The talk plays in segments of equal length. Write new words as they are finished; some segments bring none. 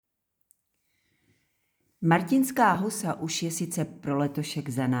Martinská husa už je sice pro letošek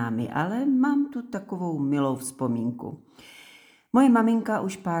za námi, ale mám tu takovou milou vzpomínku. Moje maminka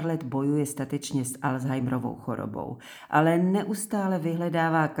už pár let bojuje statečně s Alzheimerovou chorobou, ale neustále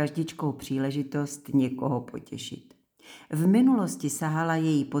vyhledává každičkou příležitost někoho potěšit. V minulosti sahala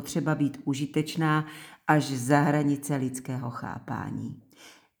její potřeba být užitečná až za hranice lidského chápání.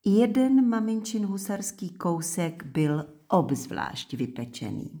 Jeden maminčin husarský kousek byl obzvlášť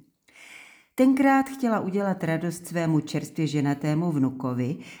vypečený. Tenkrát chtěla udělat radost svému čerstvě ženatému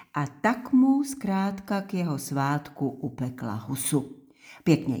vnukovi a tak mu zkrátka k jeho svátku upekla husu.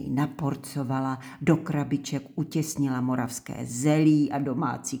 Pěkně ji naporcovala, do krabiček utěsnila moravské zelí a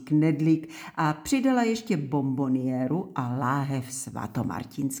domácí knedlík a přidala ještě bomboniéru a láhev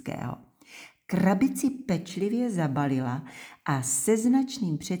svatomartinského. Krabici pečlivě zabalila a se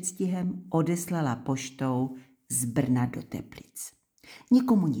značným předstihem odeslala poštou z Brna do Teplic.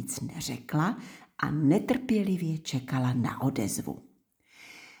 Nikomu nic neřekla a netrpělivě čekala na odezvu.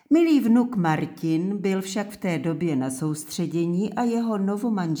 Milý vnuk Martin byl však v té době na soustředění a jeho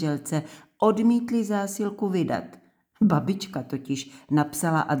novomanželce odmítli zásilku vydat. Babička totiž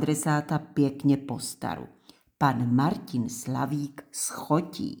napsala adresáta pěkně po staru. Pan Martin Slavík z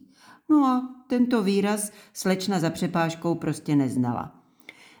Chotí. No a tento výraz slečna za přepážkou prostě neznala.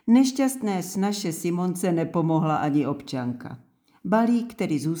 Nešťastné snaše Simonce nepomohla ani občanka. Balík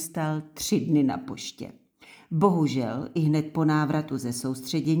tedy zůstal 3 dny na poště. Bohužel i hned po návratu ze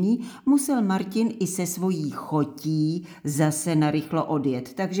soustředění musel Martin i se svojí Chotí zase narychlo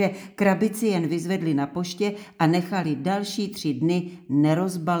odjet, takže krabici jen vyzvedli na poště a nechali další 3 dny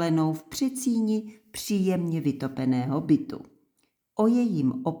nerozbalenou v předsíni příjemně vytopeného bytu. O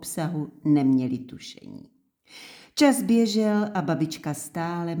jejím obsahu neměli tušení. Čas běžel a babička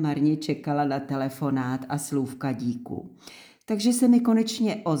stále marně čekala na telefonát a slůvka díků. Takže se mi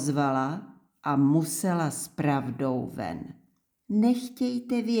konečně ozvala a musela s pravdou ven.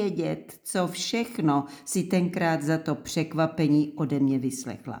 Nechtějte vědět, co všechno si tenkrát za to překvapení ode mě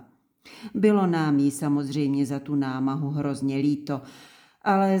vyslechla. Bylo nám jí samozřejmě za tu námahu hrozně líto,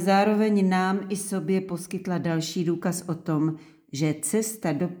 ale zároveň nám i sobě poskytla další důkaz o tom, že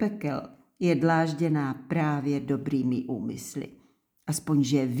cesta do pekel je dlážděná právě dobrými úmysly. Aspoň,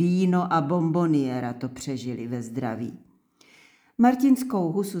 že víno a bomboniéra to přežili ve zdraví.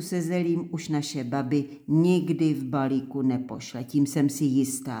 Martinskou husu se zelím už naše babi nikdy v balíku nepošle, tím jsem si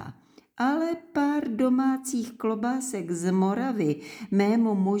jistá. Ale pár domácích klobásek z Moravy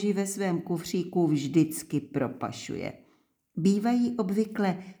mému muži ve svém kufříku vždycky propašuje. Bývají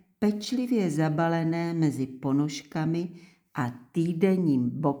obvykle pečlivě zabalené mezi ponožkami a týdenním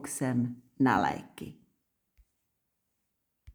boxem na léky.